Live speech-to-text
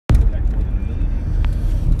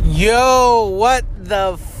Yo, what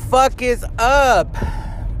the fuck is up,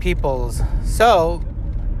 peoples? So,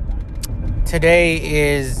 today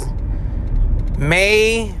is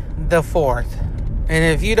May the 4th. And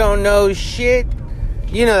if you don't know shit,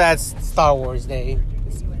 you know that's Star Wars Day.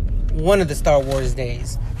 It's one of the Star Wars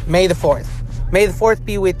days. May the 4th. May the 4th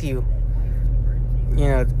be with you. You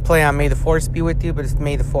know, play on May the 4th be with you, but it's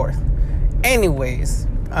May the 4th. Anyways,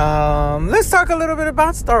 let's talk a little bit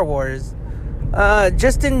about Star Wars.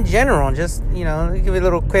 Just in general, just, you know, give you a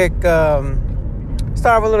little quick, start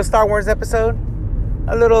with a little Star Wars episode.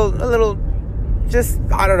 A little, just,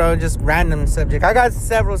 I don't know, just random subject. I got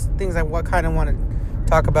several things I kind of want to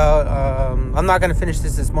talk about. I'm not going to finish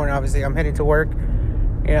this morning, obviously. I'm heading to work.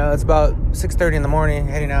 You know, it's about 6:30 in the morning,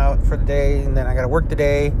 heading out for the day, and then I got to work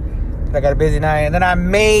today. I got a busy night, and then I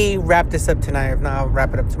may wrap this up tonight. If not, I'll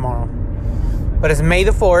wrap it up tomorrow. But it's May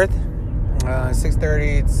the 4th,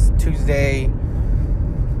 6:30, it's Tuesday.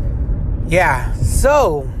 Yeah,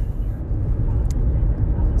 so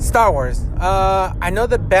Star Wars. I know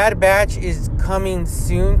the Bad Batch is coming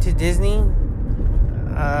soon to Disney.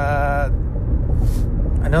 I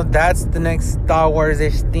know that's the next Star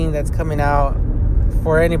Wars-ish thing that's coming out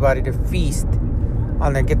for anybody to feast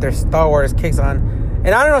on, get their Star Wars kicks on.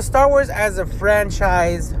 And I don't know, Star Wars as a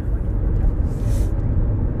franchise,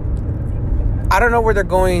 I don't know where they're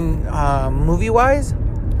going movie-wise.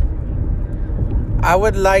 I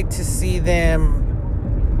would like to see them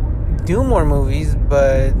do more movies,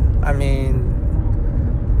 but I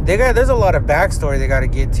mean, there's a lot of backstory they got to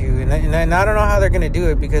get to, and I don't know how they're gonna do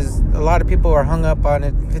it, because a lot of people are hung up on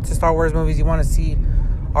it. If it's a Star Wars movies, you want to see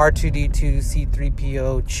R2-D2,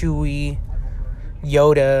 C-3PO, Chewie,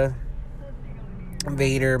 Yoda,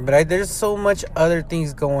 Vader, but there's so much other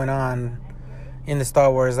things going on in the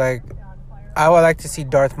Star Wars. Like, I would like to see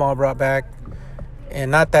Darth Maul brought back. And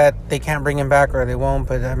not that they can't bring him back or they won't,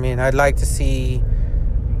 but I mean, I'd like to see,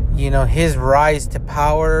 you know, his rise to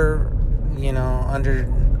power, you know, under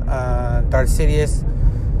Darth Sidious.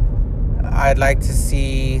 I'd like to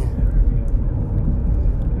see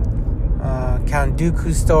Count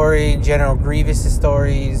Dooku's story, General Grievous'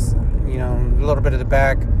 stories, you know, a little bit of the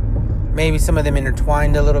back. Maybe some of them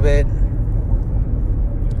intertwined a little bit.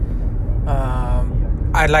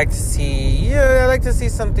 I'd like to see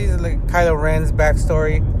some things like Kylo Ren's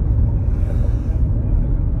backstory.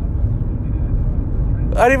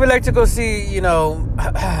 I'd even like to go see, you know,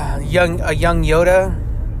 a young Yoda.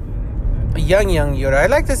 A young Yoda.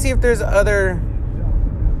 I'd like to see if there's other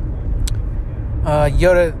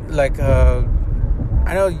Yoda, like,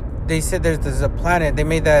 I know they said there's a planet, they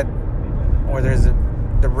made that, or there's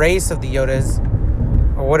the race of the Yodas,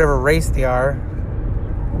 or whatever race they are.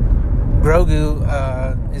 Grogu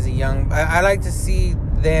is a young... I like to see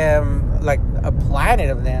them, like a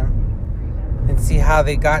planet of them, and see how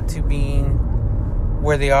they got to being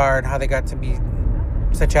where they are and how they got to be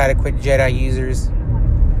such adequate Jedi users.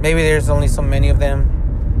 Maybe there's only so many of them.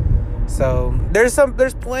 So there's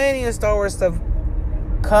plenty of Star Wars stuff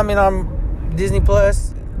coming on Disney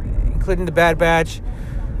Plus, including the Bad Batch.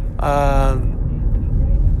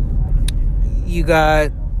 You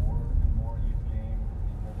got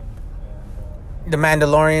The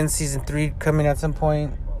Mandalorian Season 3 coming at some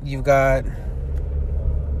point. You've got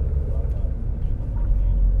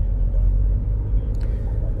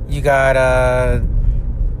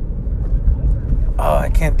I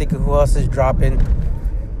can't think of who else is dropping.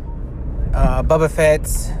 Boba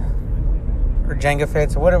Fett's, or Jango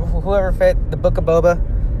Fett's, or whatever, whoever Fett, the Book of Boba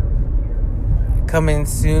coming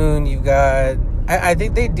soon. You've got, I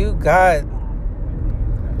think they do got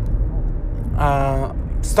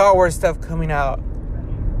Star Wars stuff coming out,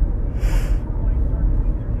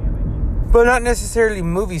 but not necessarily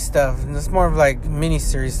movie stuff. It's more of like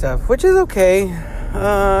miniseries stuff, which is okay.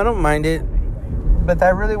 I don't mind it, but I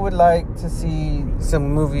really would like to see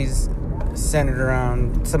some movies centered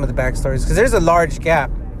around some of the backstories, because there's a large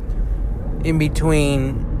gap in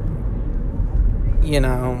between, you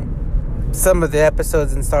know, some of the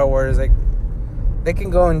episodes in Star Wars. Like, they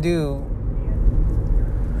can go and do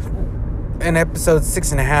an episode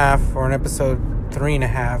 6.5 or an episode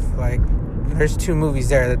 3.5. Like, there's 2 movies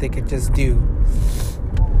there that they could just do.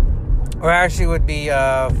 Or actually would be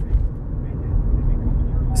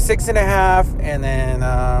 6.5, and then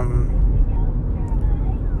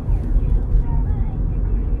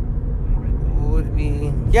would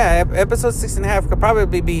be, yeah, episode 6.5 could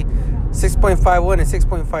probably be 6.51 and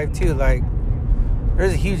 6.52. Like,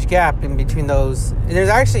 there's a huge gap in between those, and there's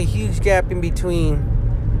actually a huge gap in between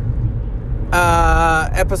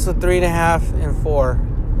episode 3.5 and 4.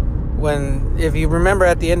 When, if you remember,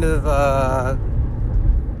 at the end of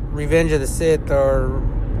Revenge of the Sith, or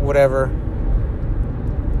whatever.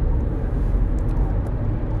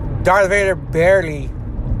 Darth Vader barely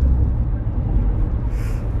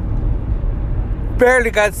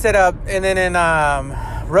got set up, and then in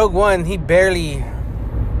Rogue One, he barely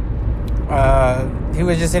he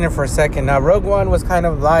was just in it for a second. Now Rogue One was kind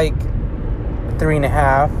of like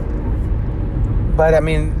 3.5, but I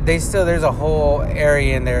mean, there's a whole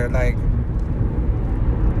area in there. Like,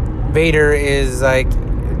 Vader is like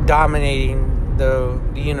dominating the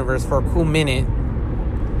universe for a cool minute.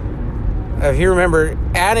 If you remember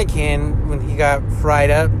Anakin, when he got fried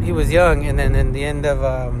up, he was young, and then in the end of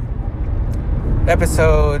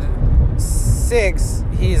episode 6,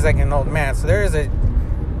 he's like an old man. So there's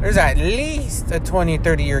at least a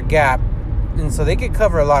 20-30 year gap, and so they could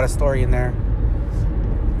cover a lot of story in there.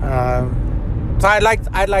 So I'd like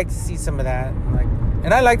to see some of that,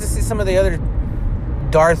 and I'd like to see some of the other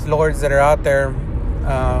Darth Lords that are out there,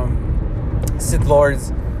 Sith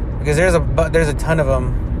Lords, because there's a ton of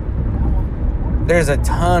them. There's a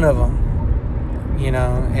ton of them,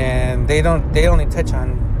 and they only touch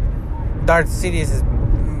on Darth Sidious is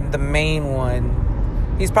the main one.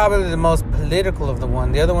 He's probably the most political of the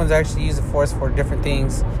one. The other ones actually use the Force for different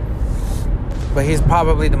things, but he's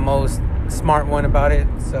probably the most smart one about it.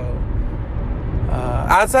 So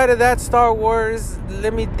outside of that, Star Wars,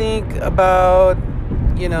 let me think about,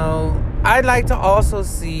 I'd like to also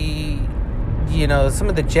see, some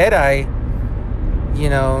of the Jedi,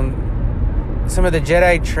 some of the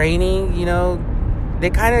Jedi training,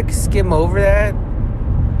 they kind of skim over that.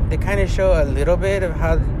 They kind of show a little bit of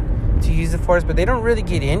how to use the Force, but they don't really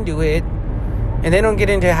get into it. And they don't get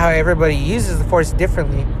into how everybody uses the Force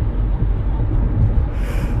differently.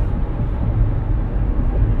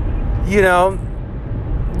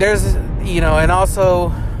 There's, and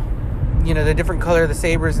also, the different color of the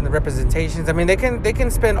sabers and the representations. I mean, they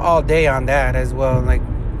can spend all day on that as well. Like,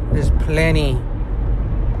 there's plenty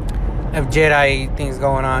of Jedi things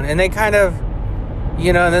going on, and they kind of,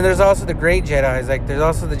 and then there's also the great Jedis. Like, there's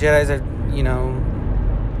also the Jedis that,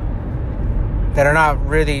 that are not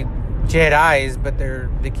really Jedis, but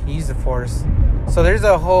they can use the Force. So there's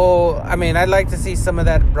a whole, I'd like to see some of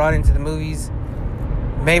that brought into the movies.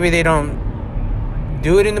 Maybe they don't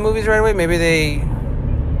do it in the movies right away. Maybe they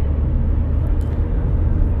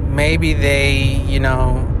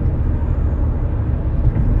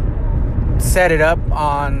set it up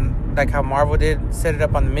on, like how Marvel did, set it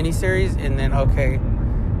up on the miniseries, and then, okay,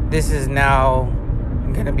 this is now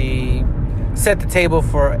going to be set the table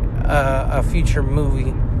for a future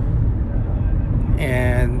movie,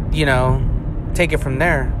 and, take it from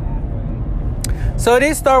there. So it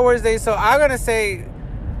is Star Wars Day, so I'm going to say,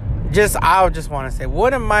 I just want to say,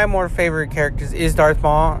 one of my more favorite characters is Darth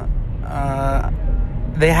Maul.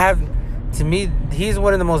 To me, he's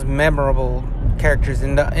one of the most memorable characters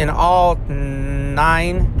in all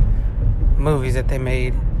 9 movies that they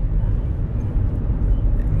made.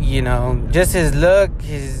 Just his look,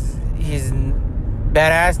 his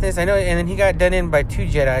badassness. I know, and then he got done in by 2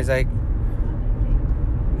 Jedis. Like,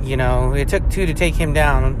 it took 2 to take him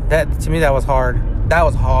down. That, to me, that was hard.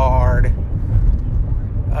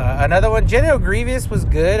 Another one, General Grievous, was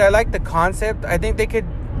good. I like the concept. I think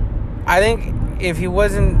if he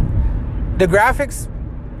wasn't, the graphics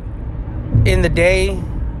in the day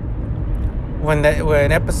when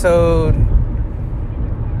episode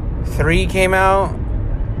 3 came out,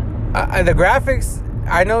 the graphics,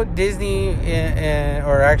 I know Disney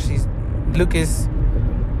or actually Lucas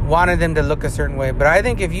wanted them to look a certain way, but I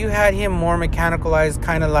think if you had him more mechanicalized,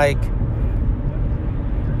 kind of like,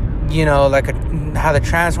 how the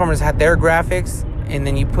Transformers had their graphics, and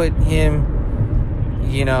then you put him,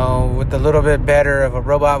 with a little bit better of a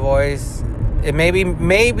robot voice, it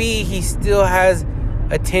maybe he still has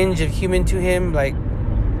a tinge of human to him, like,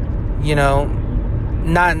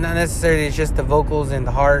 not necessarily it's just the vocals and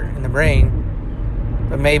the heart and the brain,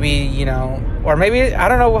 but maybe, or maybe, I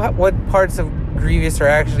don't know what parts of Grievous are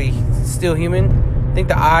actually still human. I think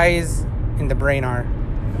the eyes and the brain are.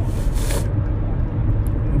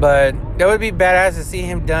 But that would be badass to see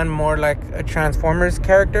him done more like a Transformers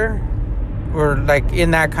character, or like in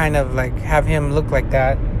that kind of, like, have him look like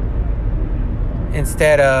that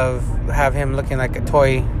instead of have him looking like a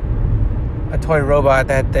toy robot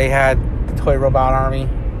that they had, the Toy Robot Army,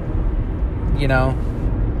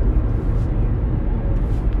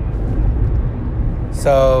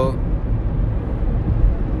 So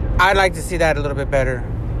I'd like to see that a little bit better.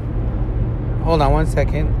 Hold on one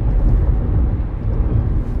second.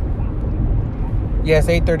 Yes,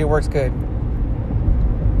 8:30 works good.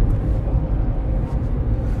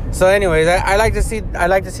 So, anyways, I like to see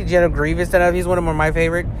General Grievous. He's one of my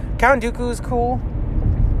favorite. Count Dooku is cool.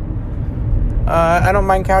 I don't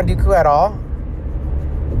mind Count Dooku at all.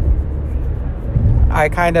 I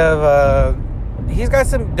kind of, he's got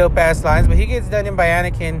some dope ass lines, but he gets done in by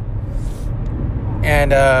Anakin.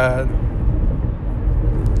 And,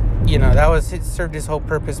 you know, it served his whole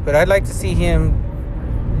purpose. But I'd like to see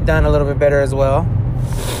him done a little bit better as well.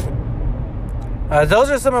 Those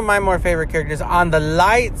are some of my more favorite characters. On the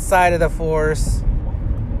light side of the Force,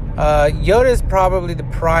 Yoda is probably the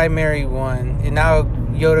primary one. And now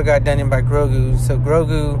Yoda got done in by Grogu. So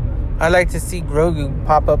Grogu, I'd like to see Grogu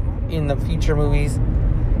pop up in the future movies.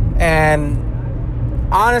 And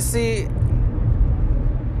honestly,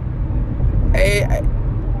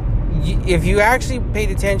 if you actually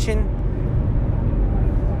paid attention,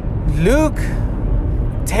 Luke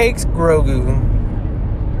takes Grogu,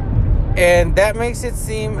 and that makes it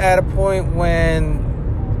seem at a point when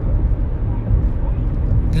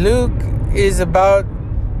Luke is about,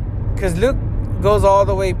 because Luke goes all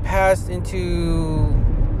the way past into,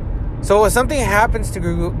 so if something happens to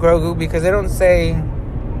Grogu, because they don't say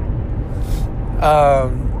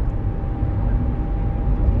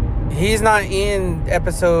he's not in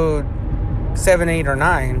episode 7, 8, or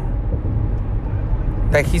 9.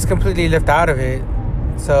 Like, he's completely left out of it.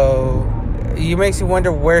 So it makes you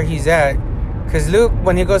wonder where he's at. Because Luke,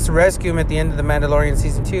 when he goes to rescue him at the end of The Mandalorian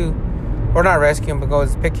Season 2, or not rescue him, but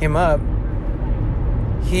goes pick him up,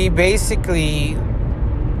 he basically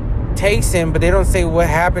takes him, but they don't say what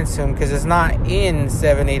happens to him, because it's not in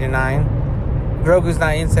 7, 8, and 9. Grogu's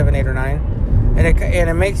not in 7, 8, or 9. And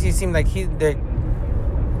it makes you seem like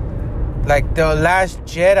the last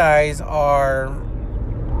Jedis are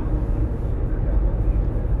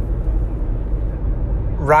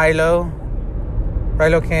Kylo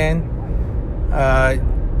Ren.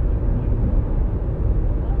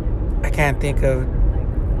 I can't think of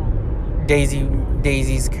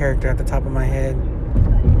Daisy's character at the top of my head.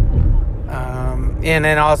 And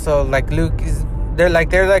then also, like, Luke they're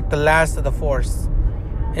like the last of the Force.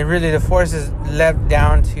 And really, the Force is left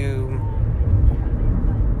down to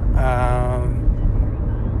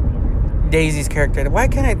Daisy's character. Why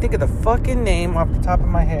can't I think of the fucking name off the top of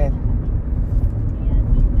my head?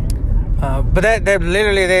 But that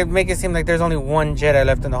literally, they make it seem like there's only one Jedi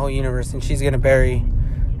left in the whole universe, and she's gonna bury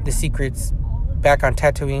the secrets back on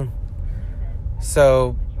Tatooine.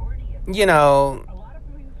 So, you know,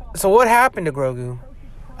 so what happened to Grogu?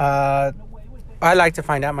 I'd like to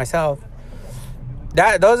find out myself.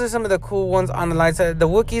 Those are some of the cool ones on the light side. The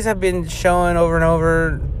Wookiees have been showing over and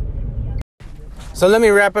over. So let me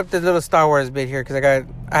wrap up this little Star Wars bit here, because I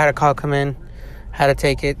had a call come in, had to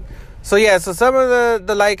take it. So yeah, so some of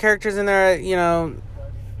the light characters in there, you know,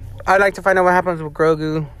 I'd like to find out what happens with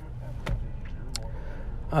Grogu.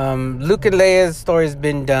 Luke and Leia's story's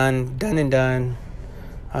been done.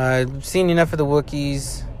 I've seen enough of the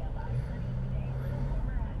Wookiees.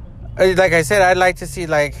 Like I said, I'd like to see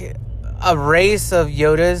like a race of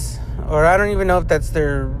Yodas, or I don't even know if that's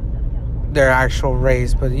their actual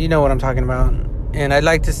race, but you know what I'm talking about. And I'd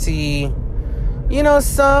like to see, you know,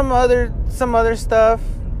 some other stuff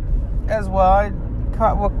as well. I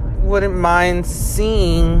wouldn't mind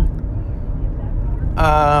seeing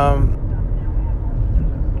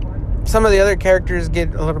some of the other characters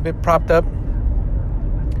get a little bit propped up,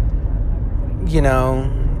 you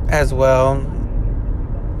know, as well.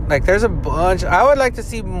 Like, there's a bunch. I would like to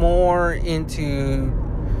see more into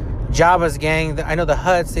Jabba's gang. I know the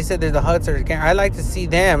Hutts. They said there's the Hutts or the gang. I'd like to see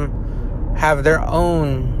them have their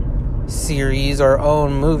own series or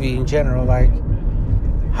own movie in general, like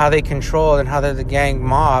how they control and how they're the gang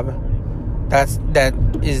mob. That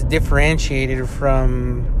is differentiated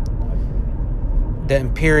from the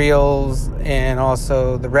Imperials and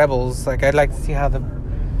also the Rebels. Like, I'd like to see how the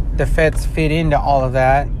Feds fit into all of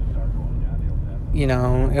that. You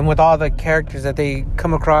know, and with all the characters that they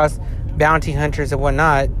come across, bounty hunters and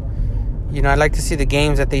whatnot, you know, I'd like to see the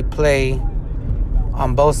games that they play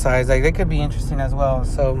on both sides. Like, they could be interesting as well.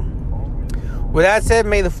 So, with that said,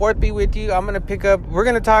 may the 4th be with you. I'm going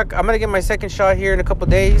to get my second shot here in a couple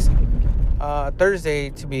days. Thursday,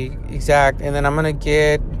 to be exact. And then I'm going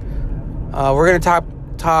to we're going to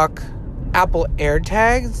talk Apple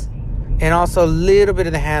AirTags and also a little bit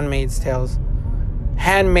of the Handmaid's Tales.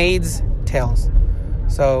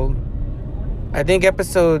 So, I think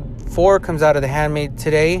episode 4 comes out of The Handmaid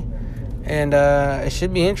today, and it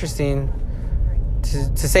should be interesting,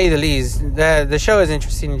 to say the least. The show is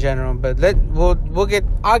interesting in general, but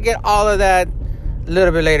I'll get all of that a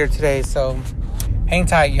little bit later today. So, hang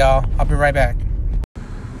tight, y'all. I'll be right back.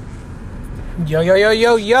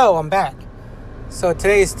 Yo! I'm back. So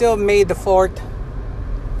today is still May the 4th,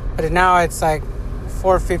 but now it's like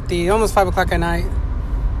 4:50, almost 5 o'clock at night.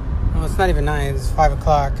 Well, it's not even 9. It's 5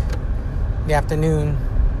 o'clock in the afternoon.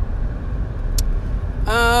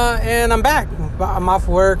 And I'm back. I'm off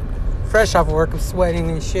work. Fresh off work. I'm sweating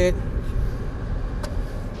and shit.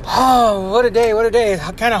 Oh, what a day. What a day.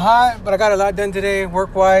 Kind of hot, but I got a lot done today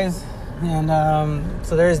work-wise. And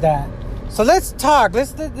so there's that. So let's talk.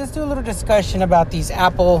 Let's do a little discussion about these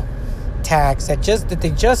Apple tags that they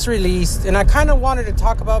just released. And I kind of wanted to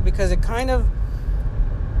talk about because I kind of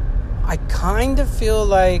feel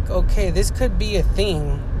like, okay, this could be a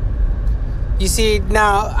thing. You see,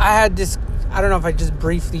 now I had this, I don't know if I just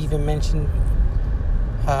briefly even mentioned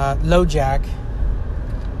LoJack.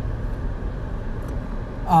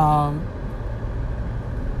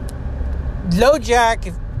 LoJack,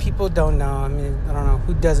 if people don't know, I mean, I don't know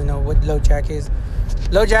who doesn't know what LoJack is.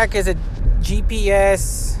 LoJack is a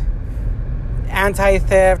GPS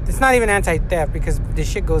anti-theft. It's not even anti-theft because the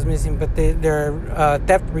shit goes missing, but they're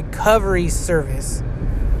theft recovery service.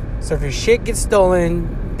 So if your shit gets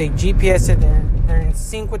stolen, they GPS it. They're in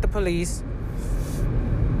sync with the police,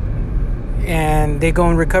 and they go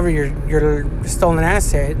and recover your stolen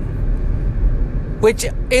asset. Which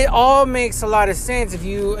it all makes a lot of sense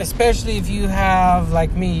especially if you have,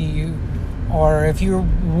 like me, or if you're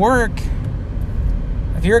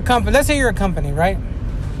a company, let's say you're a company, right?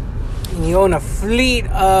 And you own a fleet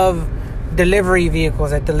of delivery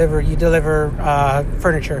vehicles that you deliver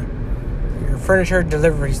furniture. You're a furniture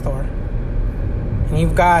delivery store. And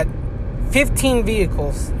you've got 15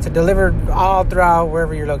 vehicles to deliver all throughout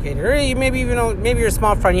wherever you're located. Or maybe you're a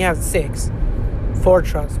small front, you have 4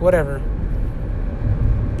 trucks, whatever.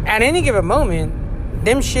 At any given moment,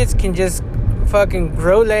 them shits can just fucking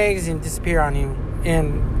grow legs and disappear on you.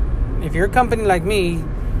 And if you're a company like me,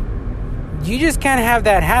 you just can't have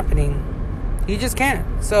that happening. You just can't.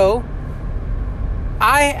 So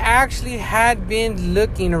I actually had been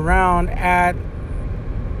looking around at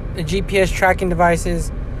the GPS tracking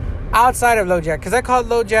devices outside of LoJack, because I called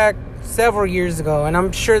LoJack several years ago, and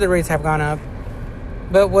I'm sure the rates have gone up.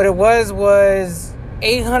 But what it was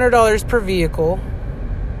 $800 per vehicle,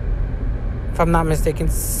 if I'm not mistaken.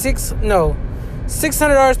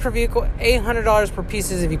 $600 per vehicle, $800 per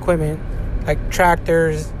pieces of equipment, like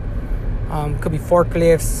tractors, could be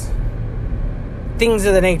forklifts, things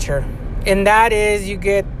of the nature. And that is,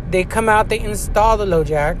 they come out, they install the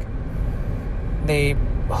LoJack, they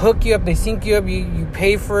hook you up, they sync you up, you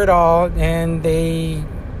pay for it all, and you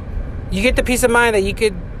get the peace of mind that you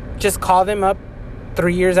could just call them up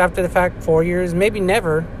 3 years after the fact, 4 years, maybe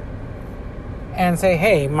never, and say,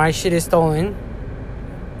 hey, my shit is stolen.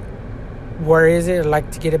 Where is it? I'd like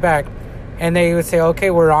to get it back. And they would say, okay,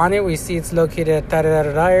 we're on it. We see it's located at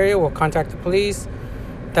da-da-da-da area. We'll contact the police.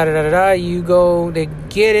 Da-da-da-da-da. You go, they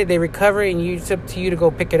get it, they recover it, and it's up to you to go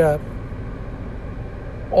pick it up.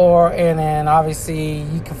 And then obviously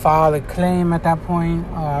you can file a claim at that point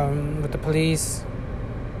with the police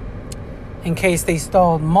in case they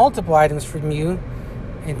stole multiple items from you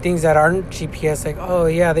and things that aren't GPS, like, oh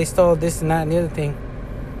yeah, they stole this and that and the other thing.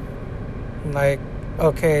 Like,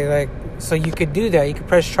 okay, like, so you could do that. You could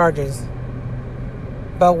press charges.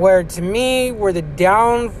 But where the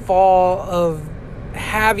downfall of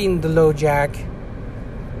having the LoJack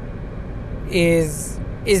is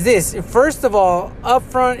this. First of all,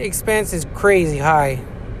 upfront expense is crazy high,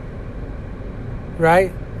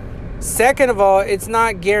 right? Second of all, it's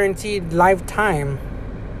not guaranteed lifetime,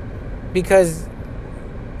 because,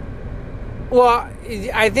 well,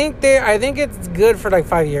 I think it's good for like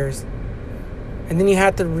 5 years, and then you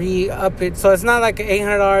have to re-up it. So it's not like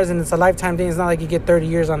 $800 and it's a lifetime thing. It's not like you get 30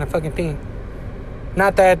 years on a fucking thing.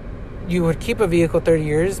 Not that you would keep a vehicle 30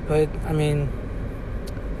 years, but I mean,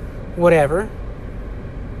 whatever.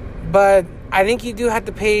 But I think you do have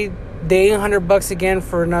to pay the $800 again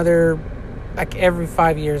for another, like, every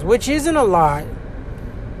 5 years, which isn't a lot.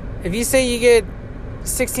 If you say you get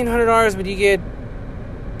 $1,600, but you get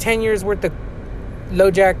 10 years worth of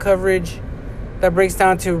LoJack coverage, that breaks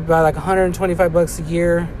down to about like $125 a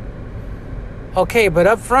year. Okay, but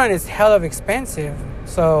up front, it's hell of expensive.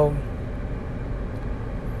 So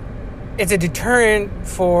it's a deterrent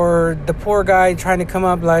for the poor guy trying to come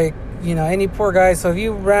up, like, you know, any poor guy. So if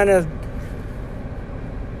you ran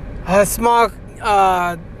a small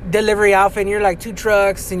delivery outfit and you're like 2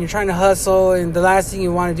 trucks and you're trying to hustle, and the last thing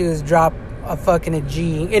you want to do is drop a fucking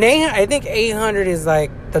G. And I think 800 is like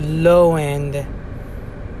the low end,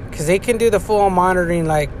 because they can do the full monitoring,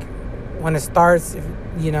 like when it starts,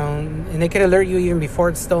 you know, and they can alert you even before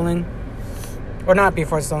it's stolen, or not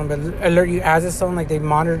before it's stolen, but alert you as it's stolen. Like, they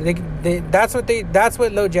monitor. That's what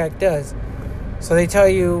LoJack does. So they tell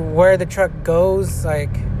you where the truck goes,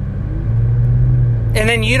 like, And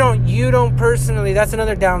then you don't personally, that's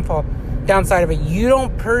another downside of it. You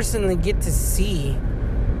don't personally get to see,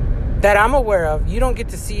 that I'm aware of, you don't get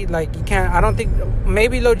to see, like, you can't, I don't think,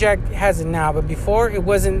 maybe LoJack has it now, but before it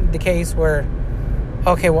wasn't the case where,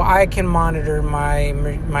 okay, well, I can monitor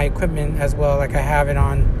my equipment as well, like I have it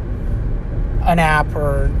on an app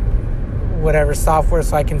or whatever software,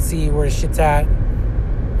 so I can see where shit's at.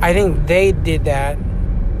 I think they did that.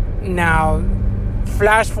 Now,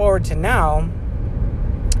 flash forward to now,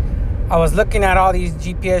 I was looking at all these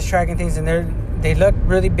GPS tracking things, and they look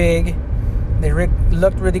really big. They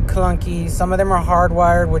looked really clunky. Some of them are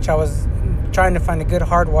hardwired, which I was trying to find a good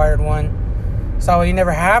hardwired one, so you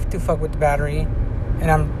never have to fuck with the battery.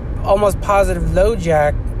 And I'm almost positive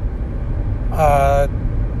LoJack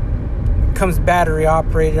comes battery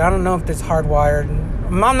operated. I don't know if it's hardwired.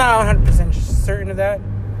 I'm not 100% certain of that.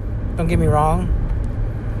 Don't get me wrong.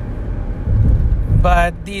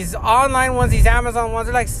 But these online ones, these Amazon ones,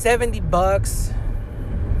 are like $70.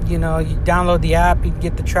 You know, you download the app, you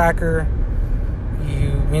get the tracker,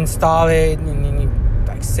 you install it, and then you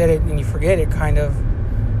like set it and you forget it, kind of.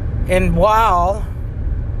 And while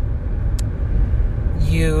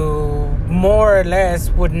you more or less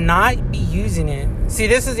would not be using it. See,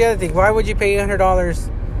 this is the other thing. Why would you pay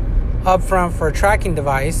 $100 up front for a tracking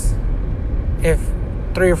device if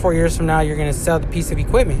 3 or 4 years from now you're going to sell the piece of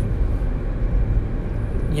equipment?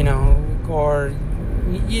 You know, or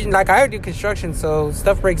like I do construction, so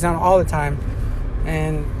stuff breaks down all the time,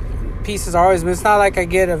 and pieces are always. It's not like I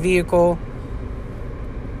get a vehicle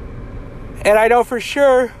and I know for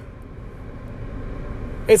sure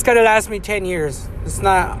it's gonna last me 10 years. It's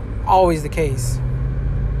not always the case.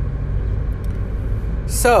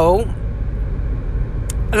 So,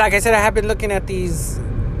 like I said, I have been looking at these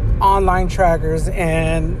online trackers,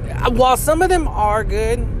 and while some of them are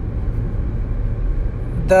good,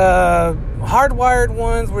 the hardwired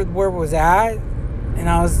ones were where it was at,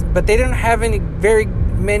 but they didn't have very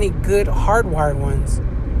many good hardwired ones.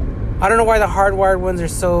 I don't know why the hardwired ones are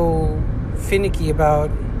so finicky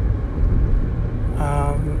about.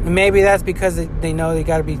 Maybe that's because they know they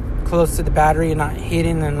got to be close to the battery and not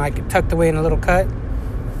hidden and like tucked away in a little cut.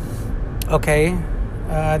 Okay.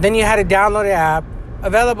 Then you had to download the app.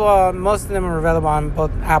 Most of them are available on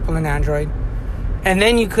both Apple and Android. And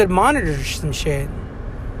then you could monitor some shit.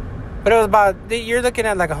 But it was you're looking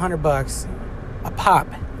at like $100 a pop.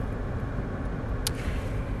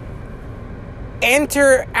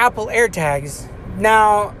 Enter Apple AirTags.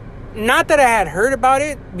 Now, not that I had heard about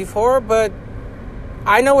it before, but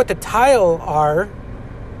I know what the Tile are.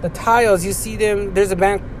 The Tiles, you see them, there's a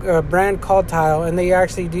brand called Tile, and they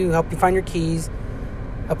actually do help you find your keys,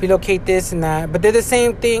 help you locate this and that. But they're the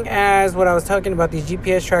same thing as what I was talking about, these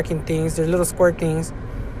GPS tracking things. They're little square things.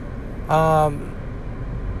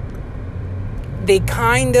 They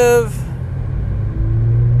kind of,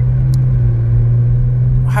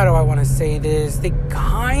 how do I want to say this? The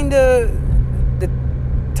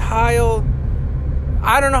Tile,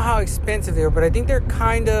 I don't know how expensive they are, but I think they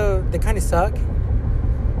kind of suck.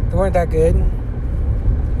 They weren't that good.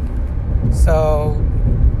 So,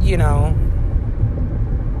 you know,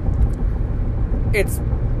 they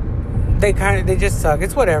just suck.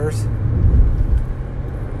 It's whatever's.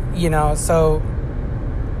 You know, so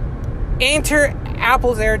enter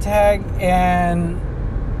Apple's AirTag, and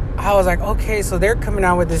I was like, okay, so they're coming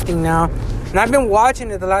out with this thing now. And I've been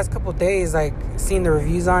watching it the last couple of days, like seeing the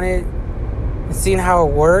reviews on it and seeing how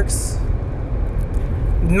it works.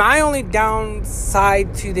 My only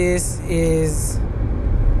downside to this is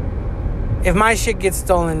if my shit gets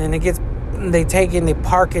stolen and they take it and they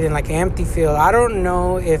park it in like an empty field, I don't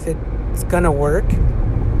know if it's gonna work.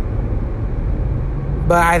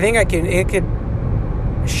 But I think it could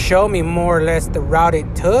show me more or less the route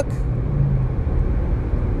it took.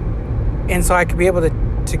 And so I could be able to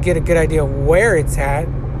get a good idea of where it's at.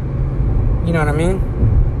 You know what I mean?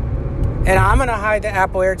 And I'm going to hide the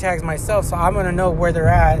Apple AirTags myself, so I'm going to know where they're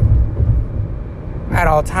at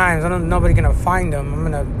all times. Nobody's going to find them. I'm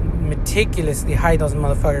going to meticulously hide those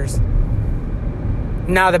motherfuckers.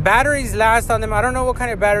 Now, the batteries last on them, I don't know what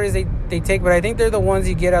kind of batteries they take, but I think they're the ones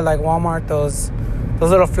you get at like Walmart, those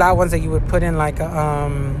little flat ones that you would put in like in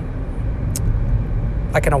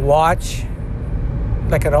a watch.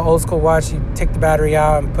 Like an old school watch, you take the battery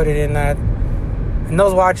out and put it in that. And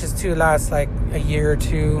those watches too last like a year or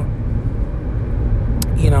two,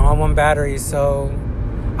 you know, on one battery. So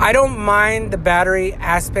I don't mind the battery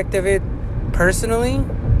aspect of it personally,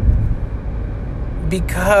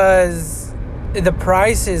 because the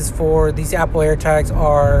prices for these Apple AirTags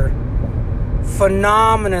are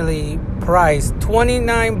phenomenally priced.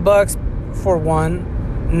 $29 for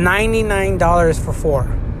one, $99 for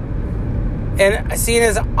 4. And seeing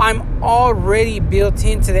as I'm already built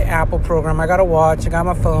into the Apple program, I got a watch, I got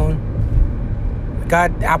my phone, I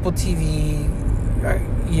got Apple TV,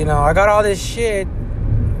 you know, I got all this shit.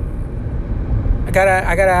 I got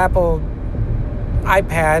an Apple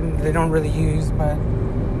iPad they don't really use, but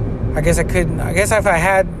I guess if I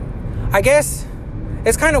had, I guess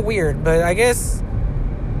it's kind of weird, but I guess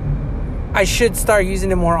I should start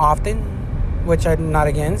using it more often, which I'm not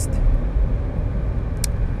against.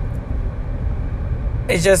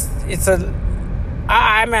 I'm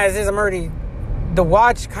already, the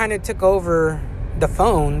watch kind of took over the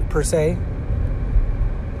phone per se,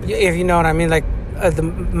 if you know what I mean. Like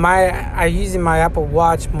I'm using my Apple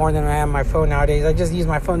Watch more than I am my phone nowadays. I just use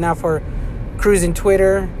my phone now for cruising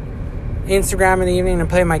Twitter, Instagram in the evening, and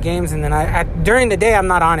play my games. And then during the day I'm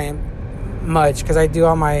not on it much because I do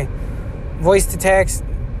all my voice to text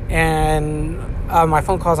and my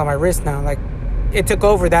phone calls on my wrist now. Like, it took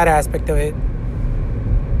over that aspect of it.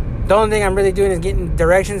 The only thing I'm really doing is getting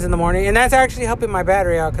directions in the morning, and that's actually helping my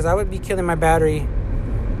battery out because I would be killing my battery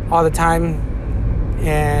all the time,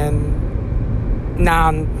 and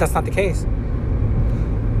now that's not the case.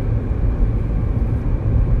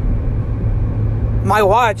 My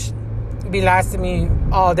watch be lasting me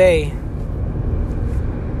all day,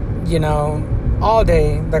 you know, all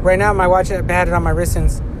day. Like right now, my watch, I've had it on my wrist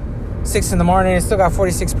since 6 in the morning. It's still got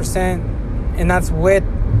 46%, and that's with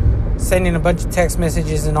sending a bunch of text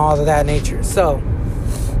messages and all of that nature. So,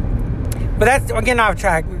 but that's, again, off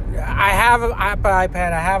track. I have an Apple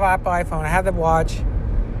iPad, I have an Apple iPhone, I have the watch.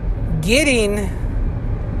 Getting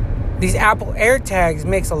these Apple AirTags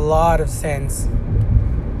makes a lot of sense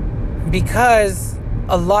because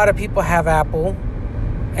a lot of people have Apple,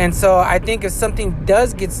 and so I think if something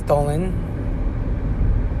does get stolen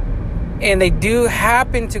and they do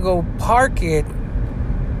happen to go park it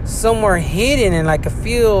somewhere hidden in like a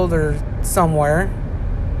field or somewhere,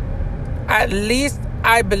 at least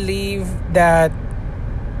I believe that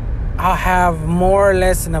I'll have more or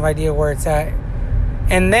less an idea where it's at.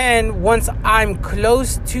 And then once I'm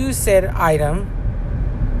close to said item,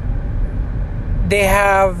 they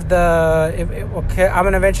have okay, I'm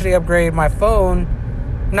going to eventually upgrade my phone,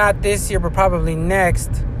 not this year, but probably next,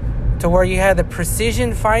 to where you have the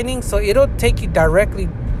precision finding. So it'll take you directly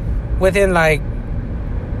within like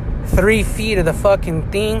 3 feet of the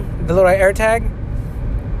fucking thing, the little AirTag.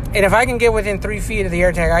 And if I can get within 3 feet of the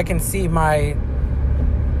AirTag, I can see my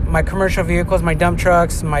commercial vehicles, my dump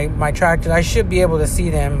trucks, my tractors. I should be able to see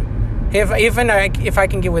them if I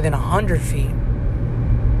can get within 100 feet.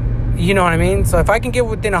 You know what I mean? So if I can get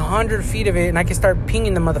within 100 feet of it and I can start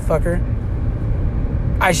pinging the motherfucker,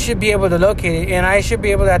 I should be able to locate it. And I should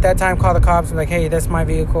be able to, at that time, call the cops and be like, hey, that's my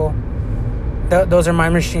vehicle. Those are my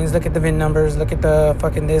machines. Look at the VIN numbers. Look at the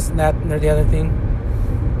fucking this and that or the other thing.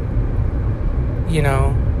 You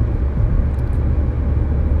know.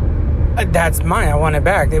 That's mine. I want it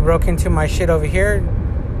back. They broke into my shit over here,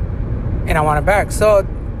 and I want it back. So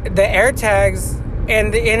the AirTags,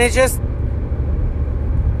 and it's just,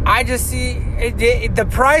 I just see the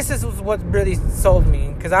prices was what really sold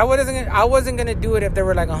me, because I wasn't gonna do it if they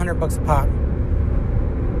were like $100 a pop.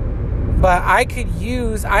 But I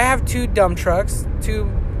have 2 dump trucks, 2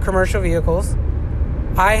 commercial vehicles.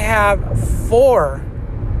 I have 4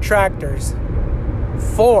 tractors,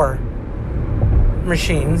 4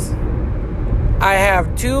 machines. I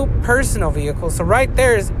have 2 personal vehicles. So right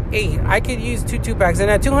there is 8. I could use 2 packs. And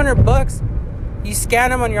at $200, you scan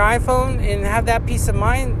them on your iPhone and have that peace of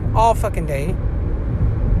mind all fucking day.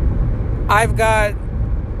 I've got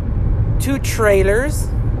 2 trailers.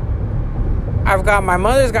 I've got my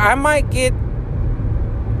mother's. I might get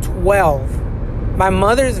 12. My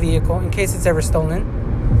mother's vehicle, in case it's ever stolen.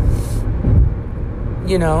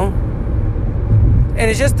 You know. And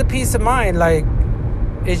it's just the peace of mind. Like,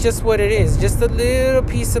 it's just what it is. Just a little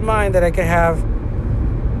peace of mind that I could have,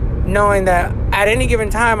 knowing that at any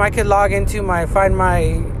given time I could log into find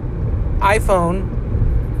my iPhone,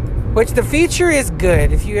 which the feature is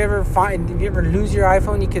good. If you ever lose your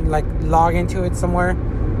iPhone, you can like log into it somewhere,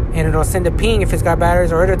 and it'll send a ping if it's got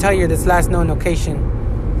batteries, or it'll tell you this last known location.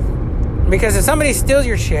 Because if somebody steals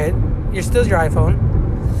your shit, steals your iPhone,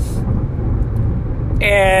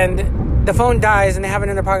 and the phone dies and they have it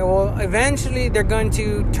in their pocket, well, eventually they're going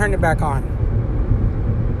to turn it back on.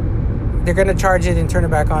 They're going to charge it and turn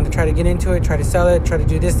it back on to try to get into it, try to sell it, try to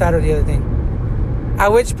do this, that, or the other thing.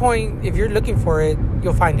 At which point, if you're looking for it,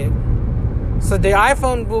 you'll find it. So the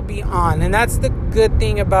iPhone will be on. And that's the good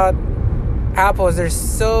thing about Apple, is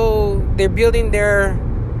they're building their...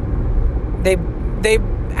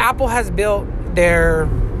 Apple has built their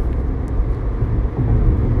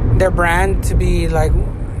their brand to be like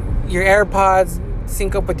your AirPods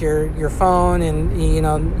sync up with your phone and, you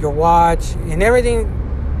know, your watch, and everything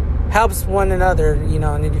helps one another, you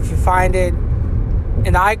know. And if you find it,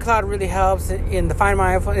 and the iCloud really helps in the Find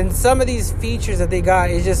My iPhone, and some of these features that they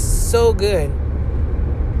got is just so good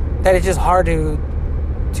that it's just hard to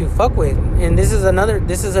fuck with. And this is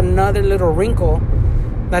another little wrinkle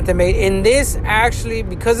that they made. And this actually,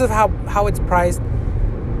 because of how it's priced,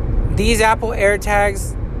 these Apple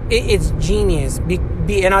AirTags, it's genius.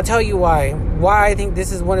 And I'll tell you why I think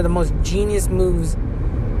this is one of the most genius moves.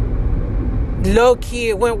 Low key,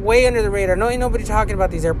 it went way under the radar. No, ain't nobody talking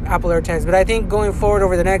about these Apple AirTags, but I think going forward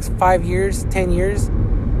over the next 5 years, 10 years,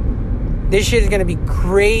 this shit is going to be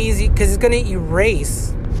crazy because it's going to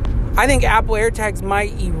erase. I think Apple AirTags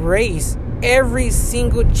might erase every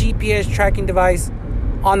single GPS tracking device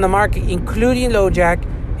on the market, including LoJack,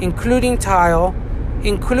 including Tile,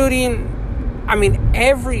 including, I mean,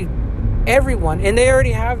 everyone. And they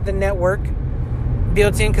already have the network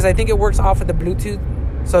built in because I think it works off of the Bluetooth.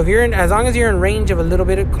 So if you're as long as you're in range of a little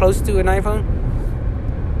bit close to an iPhone,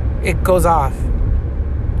 it goes off.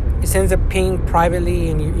 It sends a ping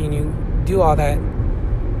privately, and you do all that.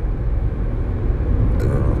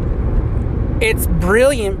 It's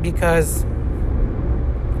brilliant because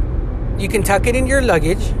you can tuck it in your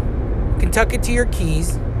luggage, you can tuck it to your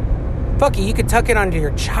keys. Fuck it, you could tuck it onto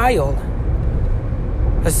your child.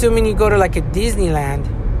 Assuming you go to like a Disneyland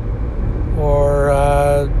or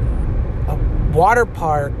a water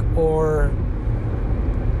park, or,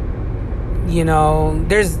 you know,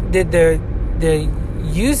 there's the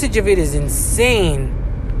usage of it is insane.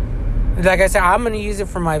 Like I said, I'm gonna use it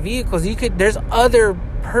for my vehicles. There's other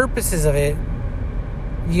purposes of it.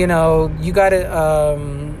 You know, you got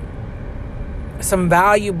some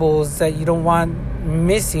valuables that you don't want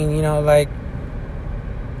missing, you know, like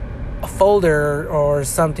a folder or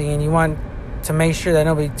something, and you want to make sure that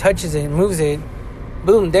nobody touches it and moves it.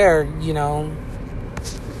 Boom, there, you know.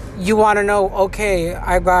 You want to know, okay,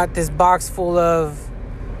 I got this box full of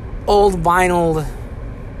old vinyl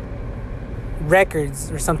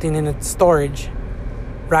records or something in its storage,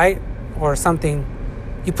 right? Or something.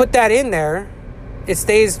 You put that in there, it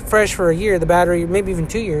stays fresh for a year, the battery, maybe even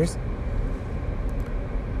 2 years.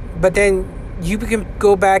 But then you can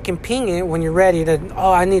go back and ping it when you're ready to,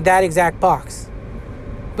 I need that exact box.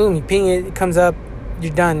 Boom, you ping it, it comes up,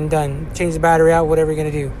 you're done. Change the battery out, whatever you're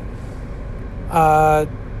going to do.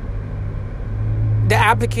 The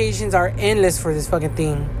applications are endless for this fucking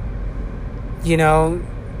thing. You know,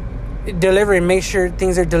 delivering, make sure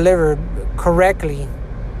things are delivered correctly.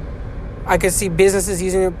 I could see businesses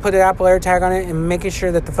using it, put an Apple AirTag on it, and making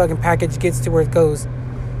sure that the fucking package gets to where it goes.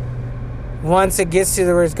 Once it gets to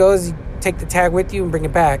where it goes, you take the tag with you and bring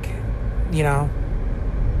it back. You know,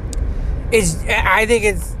 I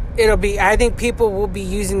think people will be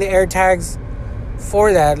using the AirTags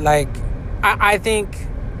for that. Like, I think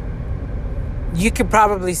you could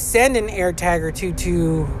probably send an AirTag or two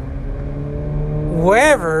to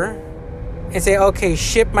wherever and say, okay,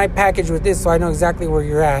 ship my package with this so I know exactly where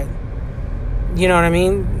you're at. You know what I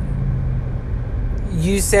mean?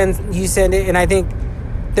 You send it, and I think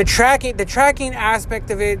the tracking aspect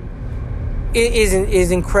of it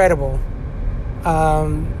is incredible.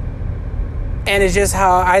 And it's just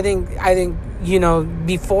how I think, you know,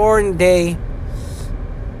 before in the day,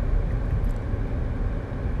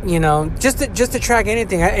 you know, just to track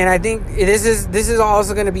anything. And I think this is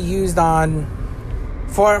also going to be used on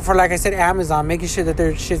for like I said, Amazon, making sure that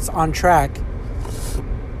their shit's on track.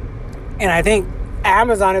 And I think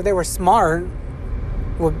Amazon, if they were smart,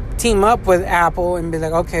 would team up with Apple and be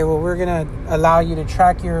like, okay, well, we're going to allow you to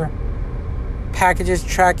track your packages,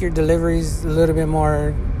 track your deliveries a little bit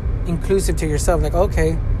more inclusive to yourself. Like,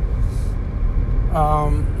 okay.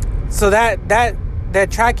 So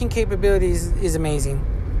that tracking capabilities is amazing.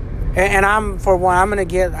 And I'm going to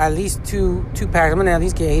get at least two packs. I'm going to at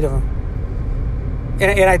least get 8 of them.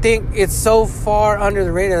 And I think it's so far under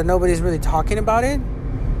the radar that nobody's really talking about it.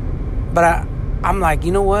 But I'm like,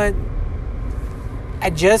 you know what?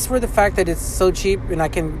 Just for the fact that it's so cheap and I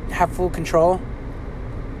can have full control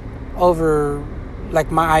over,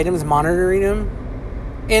 like, my items, monitoring them.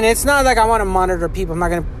 And it's not like I want to monitor people. I'm not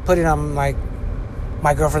going to put it on, like,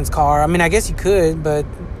 my girlfriend's car. I mean, I guess you could, but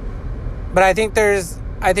I think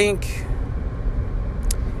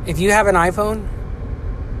if you have an iPhone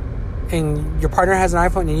and your partner has an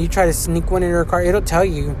iPhone and you try to sneak one into her car, it'll tell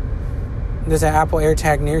you there's an Apple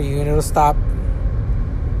AirTag near you and it'll stop.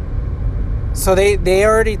 So they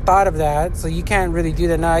already thought of that, so you can't really do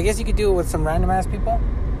that now. I guess you could do it with some random ass people.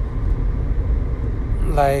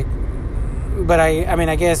 Like, but I mean,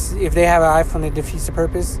 I guess if they have an iPhone, it defeats the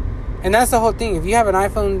purpose. And that's the whole thing. If you have an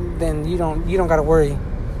iPhone, then you don't got to worry.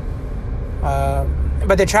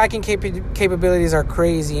 But the tracking capabilities are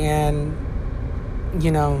crazy, and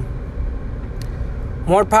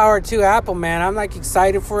more power to Apple, man. I'm like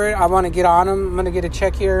excited for it. I want to get on them. I'm gonna get a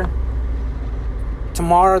check here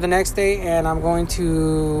tomorrow, the next day, and I'm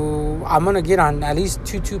gonna get on at least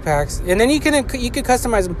 2 packs, and then you can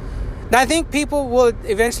customize them. Now, I think people will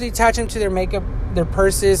eventually attach them to their makeup, their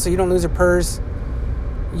purses, so you don't lose a purse,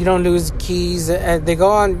 you don't lose keys. They go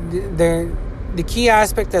on the key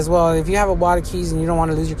aspect as well. If you have a wad of keys and you don't want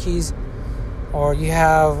to lose your keys, or you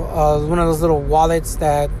have one of those little wallets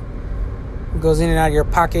that goes in and out of your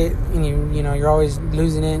pocket, and you're always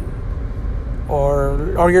losing it,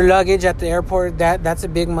 or your luggage at the airport, that's a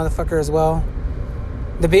big motherfucker as well.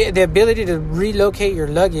 The ability to relocate your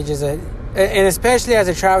luggage and especially as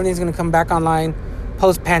the traveling is going to come back online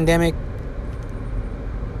post pandemic,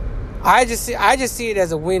 I just see it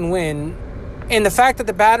as a win-win. And the fact that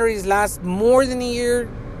the batteries last more than a year,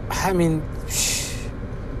 I mean,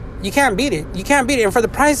 you can't beat it. And for the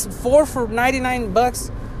price, 4 for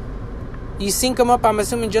 $99, you sync them up, I'm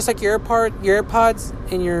assuming, just like your AirPods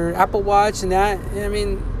and your Apple Watch and that. I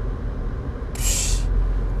mean,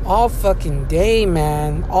 all fucking day,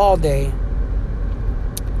 man. All day.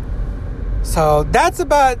 So that's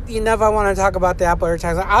about enough I want to talk about the Apple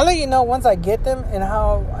AirTags. I'll let you know once I get them and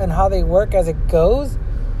how they work as it goes.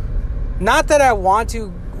 Not that I want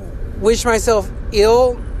to wish myself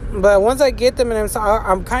ill, but once I get them, and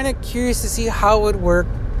I'm kind of curious to see how it would work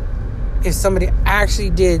if somebody actually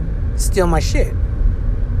did steal my shit.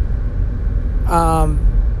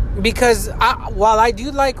 Because while I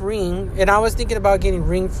do like Ring, and I was thinking about getting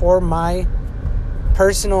Ring for my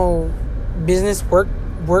personal business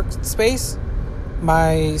workspace,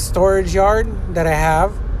 my storage yard that I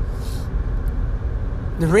have,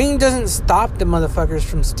 the Ring doesn't stop the motherfuckers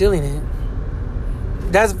from stealing it.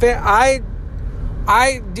 That's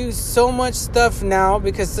I do so much stuff now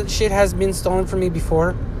because shit has been stolen from me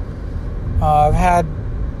before. I've had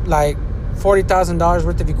like $40,000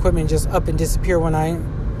 worth of equipment just up and disappear one night,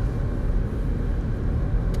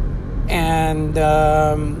 and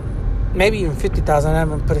maybe even 50,000. I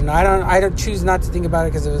haven't put it. I don't choose not to think about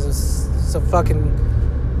it because it was a fucking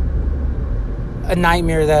a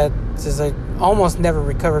nightmare that just like almost never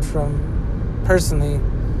recovered from personally.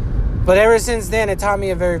 But ever since then, it taught me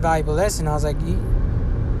a very valuable lesson. I was like,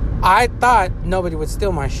 I thought nobody would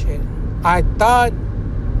steal my shit. I thought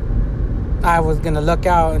I was going to look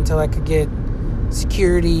out until I could get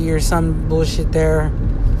security or some bullshit there.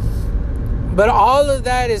 But all of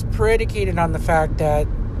that is predicated on the fact that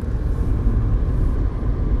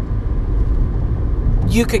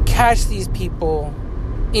you could catch these people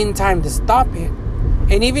in time to stop it.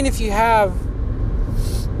 And even if you have,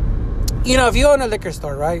 if you own a liquor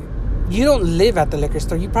store, right? You don't live at the liquor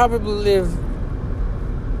store. You probably live,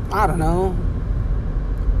 I don't know,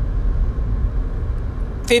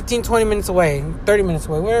 15, 20 minutes away, 30 minutes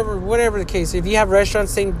away, whatever the case. If you have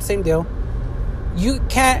restaurants, same deal. You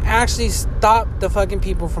can't actually stop the fucking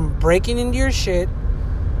people from breaking into your shit,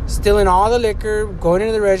 stealing all the liquor, going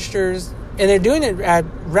into the registers, and they're doing it at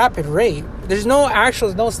rapid rate. There's no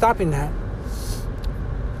stopping that.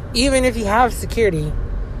 Even if you have security.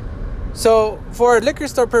 So, for liquor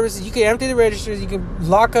store purposes, you can empty the registers, you can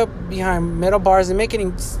lock up behind metal bars and make it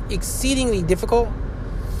exceedingly difficult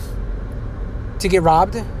to get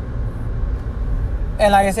robbed.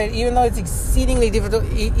 And like I said, even though it's exceedingly difficult,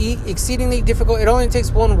 it only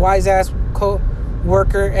takes one wise-ass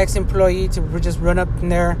co-worker, ex-employee to just run up in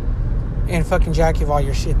there and fucking jack you of all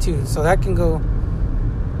your shit, too. So that can go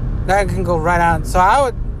right out. So I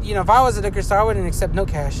would, if I was a liquor store, I wouldn't accept no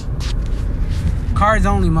cash. Cards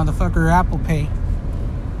only, motherfucker. Apple Pay.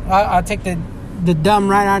 I'll take the dumb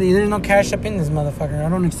right out of you. There's no cash up in this motherfucker. I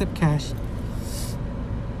don't accept cash.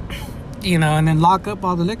 And then lock up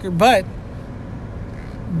all the liquor. But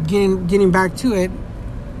getting back to it,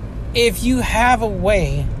 if you have a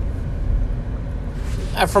way,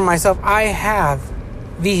 for myself, I have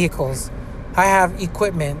vehicles, I have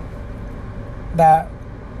equipment that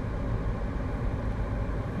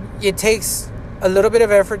it takes a little bit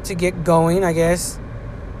of effort to get going, I guess,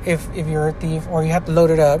 if you're a thief, or you have to load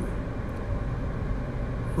it up,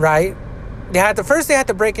 right? They had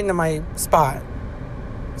to break into my spot.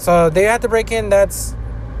 So they had to break in. That's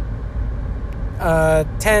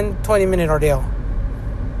 10-20 minute ordeal.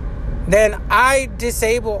 Then I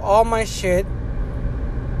disable all my shit.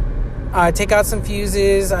 I take out some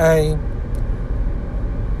fuses. I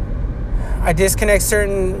disconnect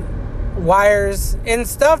certain wires and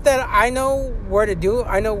stuff that I know where to do.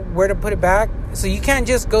 I know where to put it back. So you can't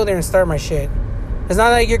just go there and start my shit. It's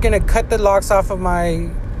not like you're going to cut the locks off of my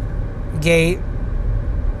gate,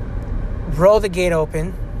 roll the gate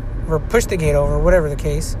open, or push the gate over, whatever the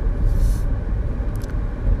case,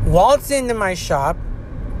 waltz into my shop,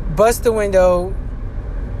 bust the window,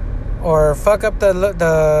 or fuck up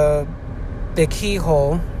the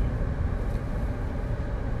keyhole,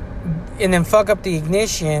 and then fuck up the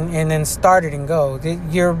ignition, and then start it and go.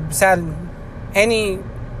 Any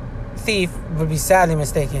thief would be sadly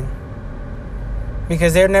mistaken,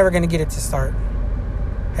 because they're never going to get it to start.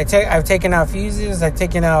 I've taken out fuses, I've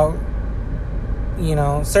taken out,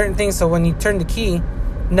 certain things, so when you turn the key,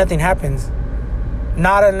 nothing happens.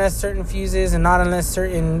 Not unless certain fuses and not unless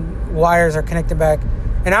certain wires are connected back.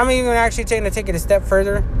 And I'm even actually trying to take it a step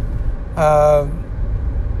further.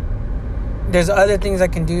 There's other things I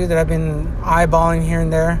can do that I've been eyeballing here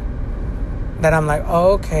and there, that I'm like,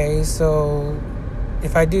 oh, okay, so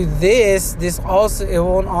if I do this also, it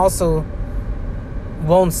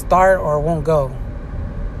won't start or won't go.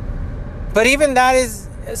 But even that is,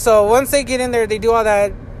 so once they get in there, they do all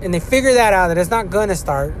that, and they figure that out, that it's not going to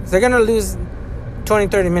start. They're going to lose 20,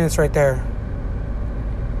 30 minutes right there.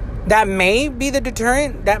 That may be the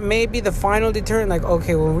deterrent. That may be the final deterrent. Like,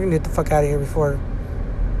 okay, well, we're going to get the fuck out of here before.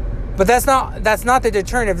 But that's not the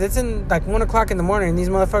deterrent. If it's in like 1 o'clock in the morning and these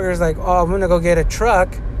motherfuckers like, oh, I'm going to go get a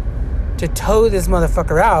truck to tow this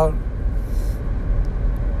motherfucker out,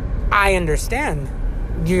 I understand.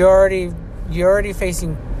 You're already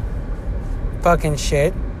facing fucking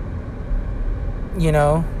shit.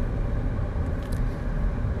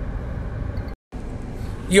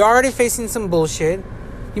 You're already facing some bullshit.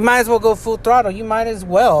 You might as well go full throttle. You might as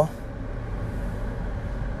well,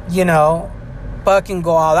 fucking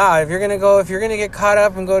go all out. If you're gonna get caught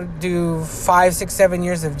up and go do 5, 6, 7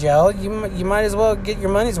 years of jail, you might as well get your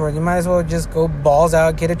money's worth. You might as well just go balls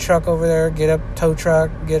out, get a truck over there, get a tow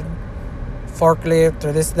truck, get forklift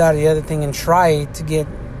or this, that, or the other thing, and try to get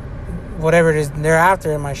whatever it is they're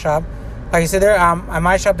after in my shop. Like I said, at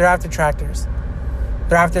my shop, they're after tractors.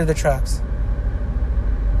 They're after the trucks.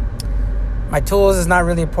 My tools is not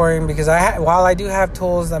really important, because while I do have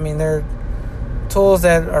tools, I mean, they're tools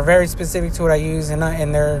that are very specific to what I use, and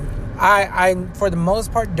I for the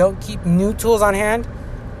most part don't keep new tools on hand.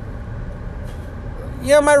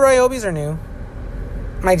 My Ryobis are new,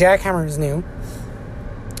 my jackhammer is new,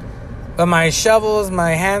 but my shovels,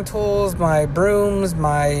 my hand tools, my brooms,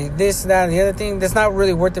 my this, that, and the other thing, that's not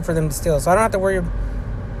really worth it for them to steal. So I don't have to worry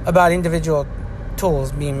about individual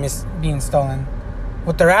tools being stolen.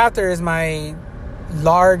 What they're after is my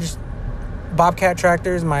large Bobcat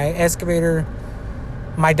tractors, my excavator,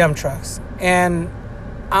 my dump trucks. And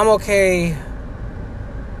I'm okay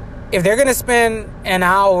if they're going to spend an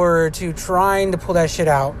hour or two trying to pull that shit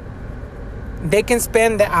out. They can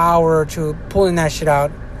spend the hour or two pulling that shit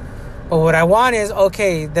out. But what I want is,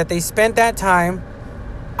 okay, that they spent that time.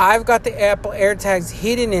 I've got the Apple AirTags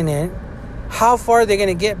hidden in it. How far are they going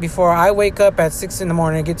to get before I wake up at 6 in the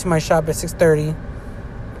morning, get to my shop at 6:30,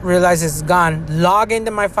 realize it's gone, log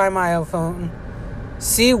into my Find My iPhone,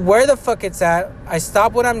 see where the fuck it's at, I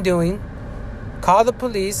stop what I'm doing, call the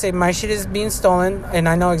police, say my shit is being stolen, and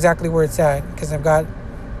I know exactly where it's at, because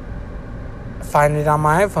find it on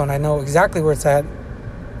my iPhone. I know exactly where it's at.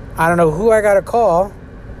 I don't know who I gotta call,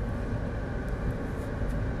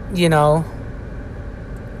 to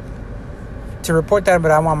report that,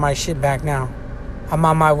 but I want my shit back now. I'm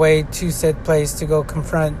on my way to said place to go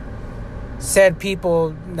confront said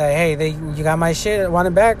people that, hey, you got my shit, I want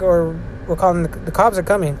it back, or we're calling the cops are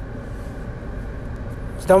coming.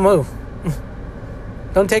 Just don't move.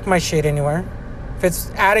 Don't take my shit anywhere. If it's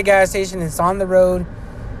at a gas station, it's on the road,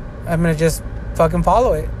 I'm gonna just fucking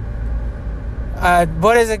follow it.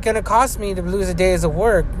 What is it gonna cost me to lose a day's of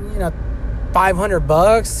work?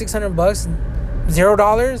 $500, $600,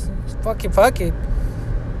 $0. Fuck it.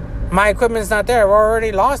 My equipment's not there. I've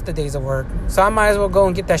already lost the days of work, so I might as well go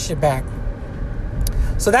and get that shit back.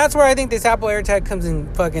 So that's where I think this Apple AirTag comes in.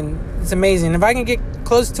 It's amazing. If I can get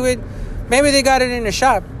close to it, maybe they got it in the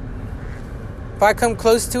shop. If I come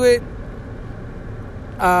close to it,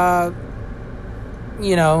 and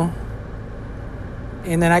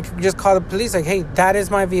then I could just call the police, like, hey, that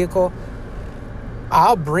is my vehicle.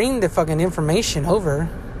 I'll bring the fucking information over.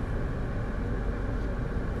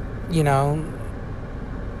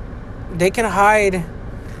 They can hide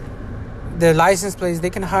the license plates, they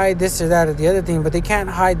can hide this or that or the other thing, but they can't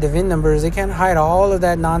hide the VIN numbers. They can't hide all of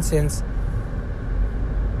that nonsense.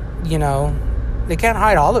 They can't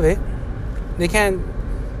hide all of it.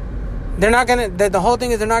 They're not gonna, the whole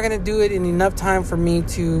thing is they're not gonna do it in enough time for me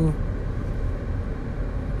to,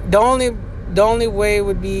 the only way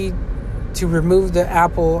would be to remove the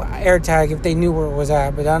Apple AirTag if they knew where it was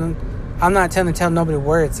at. But I'm not telling nobody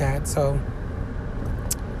where it's at. So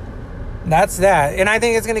that's that. And I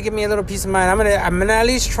think it's gonna give me a little peace of mind. I'm gonna at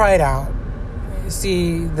least try it out.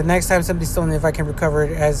 See the next time somebody's stolen, if I can recover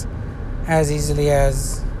it as easily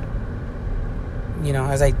as, you know,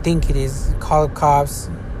 as I think it is. Call the cops.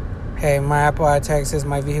 Hey, my Apple AirTag says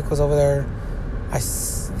my vehicle's over there. I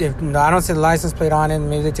don't see the license plate on it.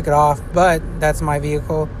 Maybe they took it off, but that's my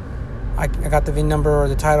vehicle. I got the VIN number or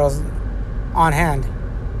the titles on hand.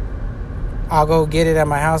 I'll go get it at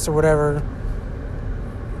my house or whatever.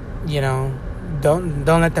 You know, don't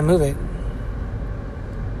let them move it.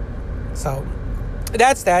 So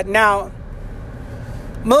that's that. Now,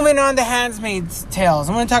 moving on to Handmaid's Tales.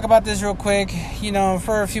 I'm going to talk about this real quick, you know,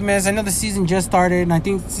 for a few minutes. I know the season just started, and I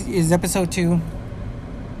think it's episode 2.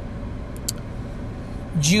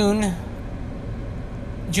 June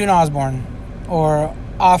Osborne, or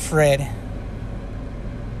Offred.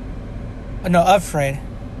 No, Uffred.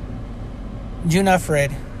 June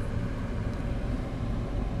Uffred.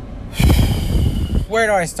 Where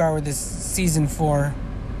do I start with this season 4?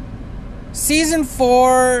 Season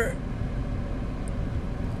 4,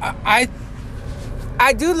 I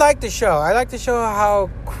do like the show. I like to show how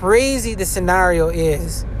crazy the scenario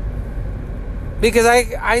is. Because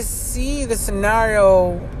I see the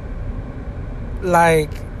scenario like,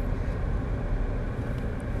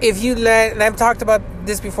 if you let, and I've talked about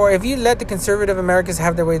this before, if you let the conservative Americans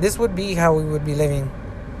have their way, this would be how we would be living.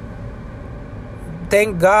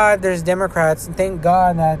 Thank God there's Democrats, and thank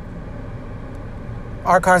God that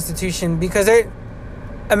our Constitution, because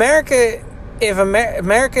America, if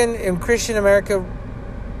American and Christian America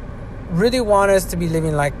really want us to be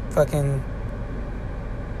living like fucking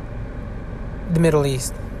the Middle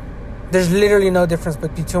East, there's literally no difference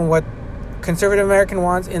between what conservative American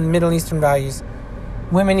wants and Middle Eastern values.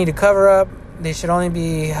 Women need to cover up. They should only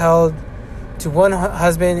be held to one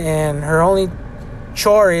husband, and her only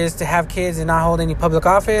chore is to have kids and not hold any public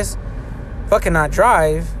office, fucking not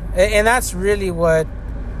drive. And that's really what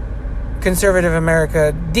conservative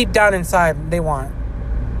America, deep down inside, they want.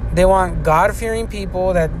 They want God-fearing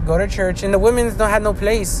people that go to church, and the women don't have no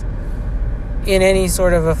place in any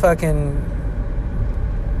sort of a fucking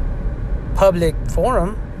public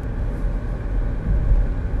forum.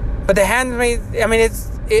 But the Handmaid, I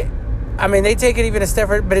mean, they take it even a step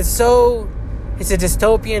further, but it's a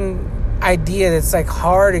dystopian idea that's like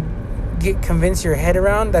hard to convince your head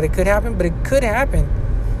around that it could happen, but it could happen.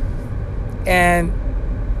 And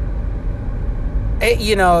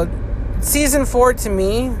you know, season 4 to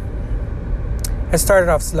me has started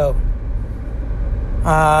off slow.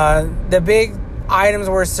 The big items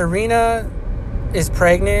were Serena is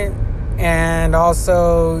pregnant, and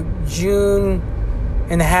also June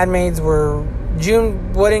and the handmaids were...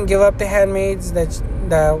 June wouldn't give up the handmaids that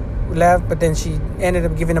left, but then she ended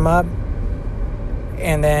up giving them up.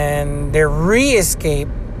 And then their re-escape.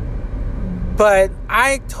 But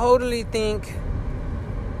I totally think,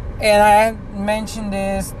 and I mentioned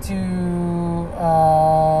this to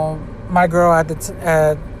my girl at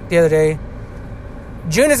the other day,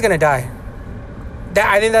 June is gonna die.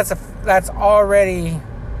 I think that's already...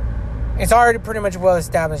 It's already pretty much well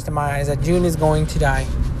established in my eyes that June is going to die.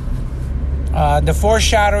 The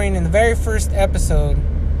foreshadowing in the very first episode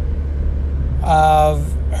of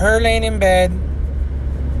her laying in bed,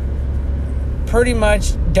 pretty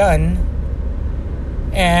much done,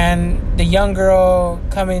 and the young girl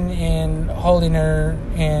coming and holding her,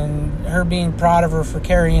 and her being proud of her for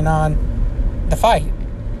carrying on the fight.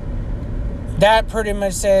 That pretty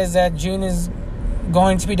much says that June is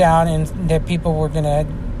going to be down, and that people were going to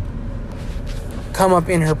come up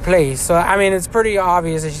in her place. So, I mean, it's pretty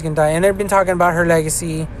obvious that she's going to die. And they've been talking about her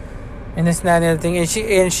legacy and this and that and the other thing.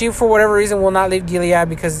 And she, for whatever reason, will not leave Gilead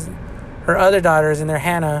because her other daughter is in there,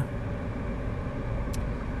 Hannah.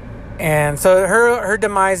 And so her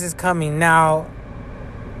demise is coming. Now,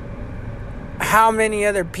 how many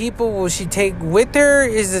other people will she take with her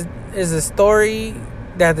is a story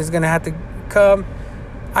that is going to have to come.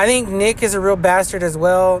 I think Nick is a real bastard as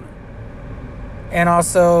well. And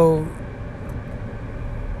also...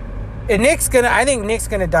 And I think Nick's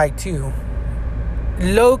gonna die too.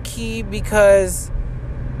 Low key, because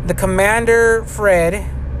the commander, Fred,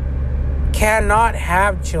 cannot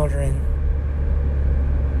have children.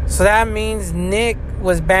 So that means Nick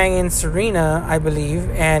was banging Serena, I believe,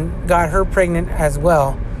 and got her pregnant as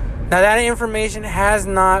well. Now that information has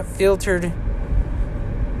not filtered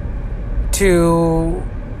to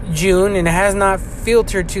June, and it has not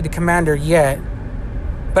filtered to the commander yet.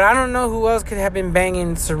 But I don't know who else could have been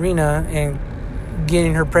banging Serena and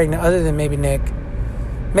getting her pregnant other than maybe Nick.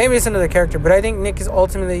 Maybe it's another character, but I think Nick is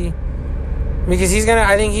ultimately, because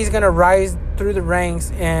I think he's gonna rise through the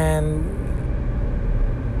ranks, and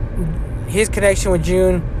his connection with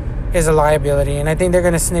June is a liability, and I think they're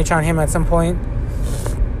gonna snitch on him at some point.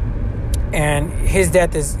 And his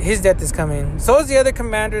death is coming. So is the other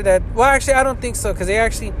commander that, well, actually I don't think so, because they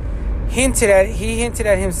actually hinted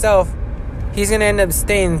at himself he's gonna end up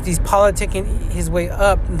staying. He's politicking his way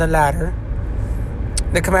up the ladder.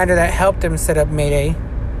 The commander that helped him set up Mayday.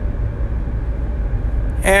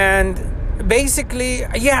 And basically,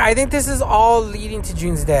 yeah, I think this is all leading to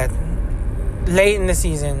June's death late in the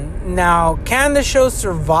season. Now, can the show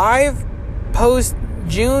survive post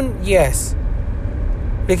June? Yes.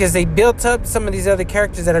 Because they built up some of these other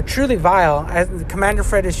characters that are truly vile. As Commander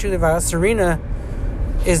Fred is truly vile. Serena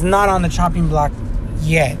is not on the chopping block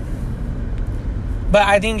yet. But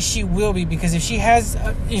I think she will be, because if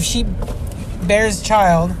she bears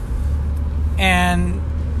child and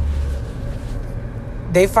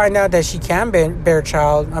they find out that she can bear a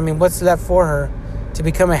child, I mean, what's left for her? To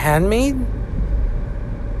become a handmaid?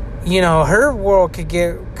 You know, her world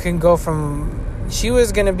can go from, she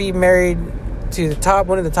was going to be married to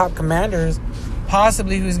one of the top commanders,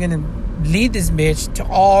 possibly who's going to lead this bitch, to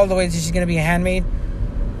all the way to she's going to be a handmaid,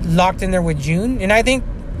 locked in there with June. And I think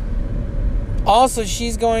also I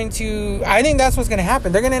think that's what's going to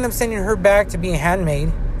happen. They're going to end up sending her back to be a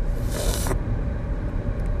handmaid.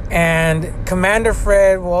 And Commander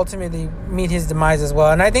Fred will ultimately meet his demise as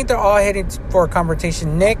well. And I think they're all headed for a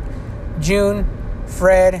confrontation. Nick, June,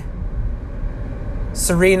 Fred,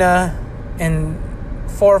 Serena, and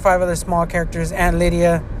 4 or 5 other small characters, Aunt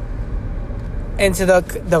Lydia, into the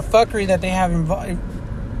fuckery that they have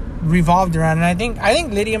revolved around. And I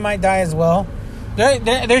think Lydia might die as well.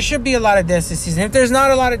 There should be a lot of deaths this season. If there's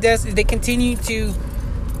not a lot of deaths, if they continue to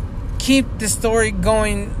keep the story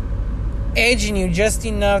going, edging you just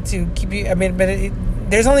enough to keep you, I mean, but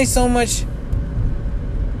there's only so much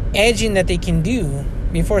edging that they can do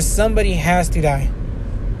before somebody has to die.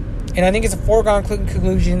 And I think it's a foregone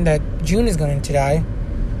conclusion that June is going to die.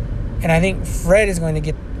 And I think Fred is going to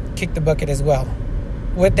get kicked the bucket as well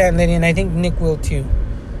with that lady, and I think Nick will too.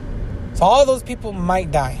 So all those people might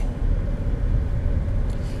die.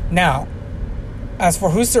 Now, as for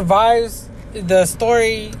who survives the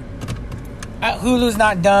story, Hulu's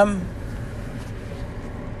not dumb.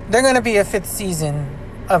 They're going to be a 5th season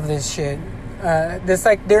of this shit. This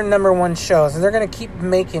like their number 1 show. So they're going to keep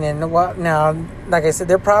making it. Now, like I said,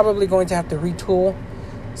 they're probably going to have to retool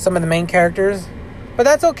some of the main characters. But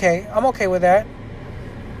that's okay. I'm okay with that.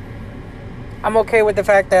 I'm okay with the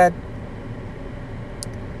fact that,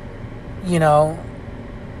 you know,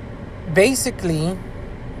 basically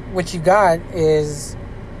what you got is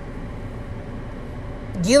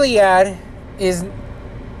Gilead is,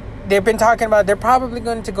 they've been talking about, they're probably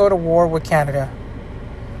going to go to war with Canada.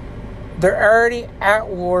 They're already at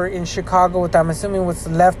war in Chicago with, I'm assuming, what's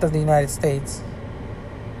left of the United States.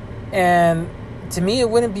 And to me, it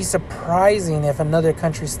wouldn't be surprising if another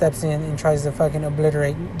country steps in and tries to fucking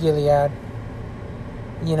obliterate Gilead,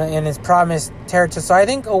 you know, in its promised territory. So I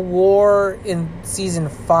think a war in season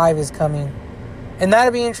 5 is coming. And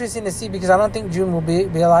that'll be interesting to see, because I don't think June will be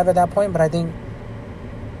alive at that point. But I think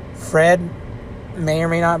Fred may or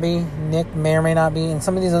may not be. Nick may or may not be. And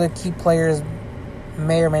some of these other key players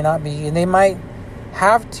may or may not be. And they might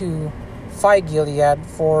have to fight Gilead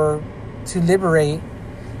to liberate,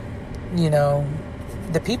 you know,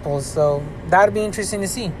 the people. So that'd be interesting to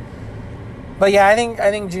see. But yeah, I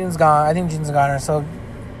think June's gone. I think June's a goner. So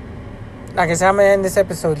like I said, I'm gonna end this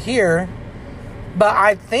episode here. But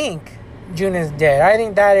I think June is dead. I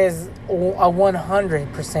think that is a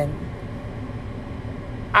 100%.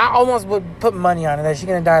 I almost would put money on it that she's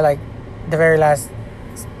gonna die like the very last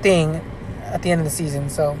thing at the end of the season.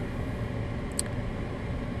 So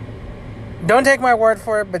don't take my word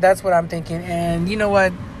for it, but that's what I'm thinking. And you know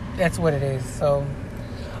what? That's what it is. So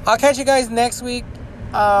I'll catch you guys next week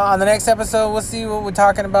on the next episode. We'll see what we're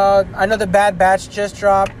talking about. I know the Bad Batch just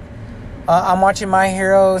dropped. I'm watching My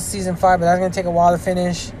Hero season 5, but that's going to take a while to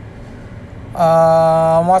finish.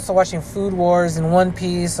 I'm also watching Food Wars and One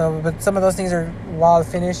Piece, but some of those things are a while to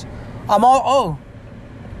finish. I'm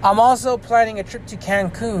also planning a trip to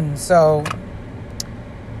Cancun. So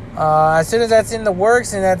as soon as that's in the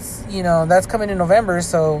works, and that's coming in November.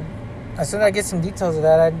 So as soon as I get some details of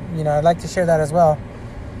that, I'd like to share that as well.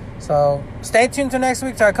 So stay tuned till next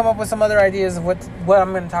week till I come up with some other ideas of what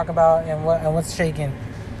I'm going to talk about and what's shaking.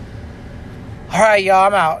 All right, y'all,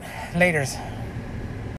 I'm out. Laters.